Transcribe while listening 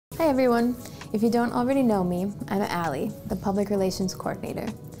Hi everyone. If you don't already know me, I'm Allie, the Public Relations Coordinator.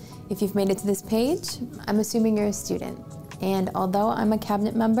 If you've made it to this page, I'm assuming you're a student. And although I'm a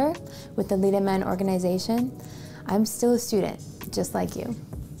cabinet member with the Lead Men organization, I'm still a student, just like you.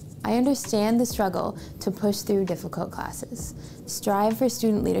 I understand the struggle to push through difficult classes, strive for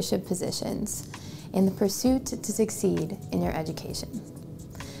student leadership positions, and the pursuit to succeed in your education.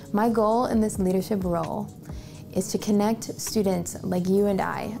 My goal in this leadership role is to connect students like you and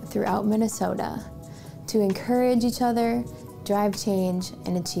I throughout Minnesota to encourage each other, drive change,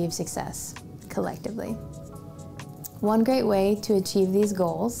 and achieve success collectively. One great way to achieve these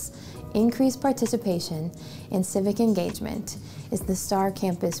goals, increase participation and civic engagement, is the STAR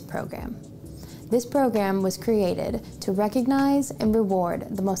Campus program. This program was created to recognize and reward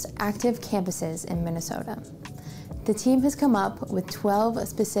the most active campuses in Minnesota. The team has come up with 12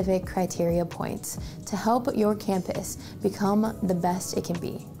 specific criteria points to help your campus become the best it can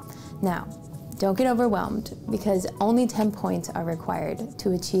be. Now, don't get overwhelmed because only 10 points are required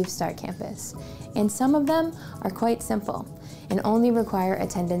to achieve STAR Campus, and some of them are quite simple and only require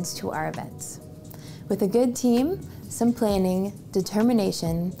attendance to our events. With a good team, some planning,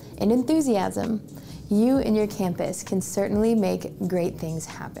 determination, and enthusiasm, you and your campus can certainly make great things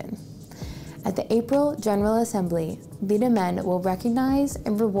happen. At the April General Assembly, Lead Men will recognize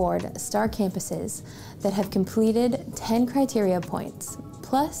and reward STAR campuses that have completed 10 criteria points.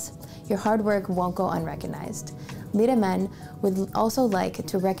 Plus, your hard work won't go unrecognized. Lead Men would also like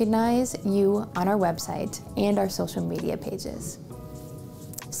to recognize you on our website and our social media pages.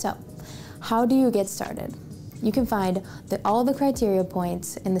 So, how do you get started? You can find all the criteria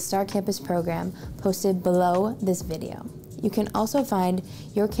points in the STAR Campus program posted below this video. You can also find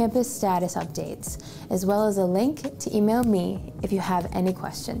your campus status updates, as well as a link to email me if you have any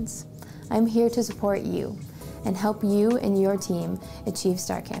questions. I'm here to support you and help you and your team achieve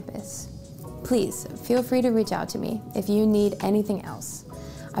STAR Campus. Please feel free to reach out to me if you need anything else.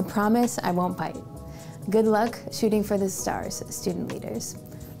 I promise I won't bite. Good luck shooting for the stars, student leaders.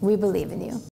 We believe in you.